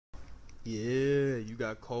Yeah, you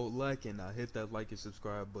got cold luck, and I hit that like and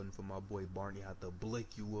subscribe button for my boy Barney. Had to blick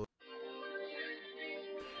you up.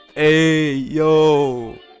 Hey,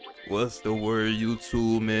 yo, what's the word,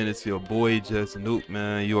 YouTube, man? It's your boy JustNuke,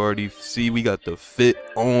 man. You already see we got the fit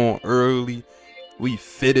on early. We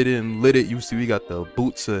fitted and lit it. You see we got the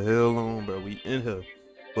boots of hell on, bro. We in here.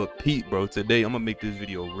 But Pete, bro, today I'm gonna make this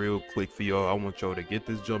video real quick for y'all. I want y'all to get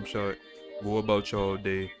this jump shot, go about y'all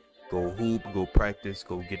day, go hoop, go practice,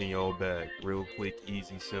 go get in y'all bag. Real quick,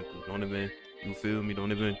 easy, simple. Don't even, you feel me?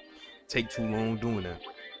 Don't even take too long doing that.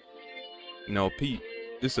 Now, Pete,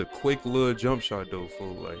 this is a quick little jump shot though,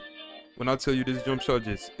 fool. Like, when I tell you this jump shot,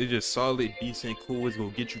 it's just solid, decent, cool. It's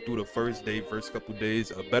gonna get you through the first day, first couple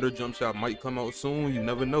days. A better jump shot might come out soon. You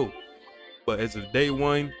never know. But as of day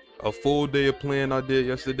one, a full day of playing I did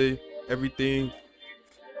yesterday, everything,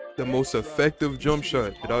 the most effective jump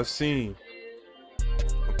shot that I've seen.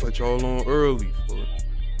 I put y'all on early, fool.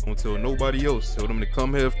 Don't tell nobody else. Tell them to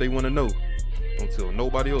come here if they want to know. Don't tell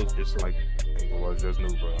nobody else. Just like, I ain't gonna lie, just know,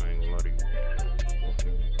 bro. I ain't gonna lie to you.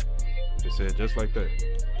 It said just like that.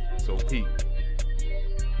 So Pete,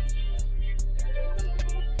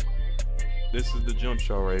 this is the jump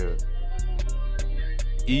shot right here.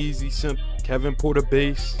 Easy, simple. Kevin Porter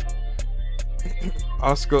base,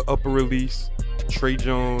 Oscar upper release, Trey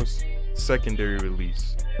Jones secondary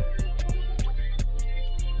release.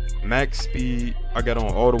 Max speed, I got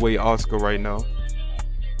on all the way Oscar right now.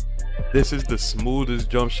 This is the smoothest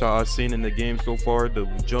jump shot I've seen in the game so far. The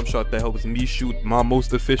jump shot that helps me shoot my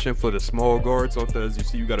most efficient for the small guards out there. As you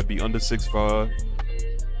see, you gotta be under 6'5".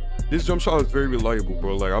 This jump shot is very reliable,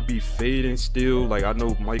 bro. Like, I'll be fading still. Like, I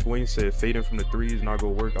know Mike Wayne said fading from the three is not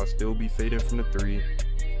gonna work. I still be fading from the three.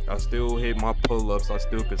 I still hit my pull-ups. I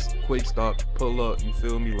still could quick stop, pull up. You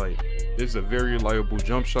feel me? Like, this is a very reliable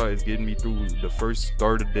jump shot. It's getting me through the first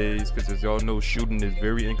start of days, because as y'all know, shooting is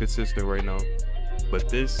very inconsistent right now. But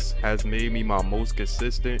this has made me my most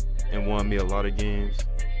consistent and won me a lot of games.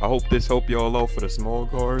 I hope this helped y'all out for the small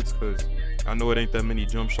guards, because I know it ain't that many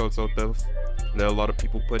jump shots out there that a lot of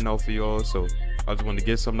people putting out for y'all. So I just wanted to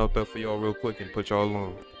get something out there for y'all real quick and put y'all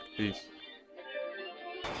on. Peace.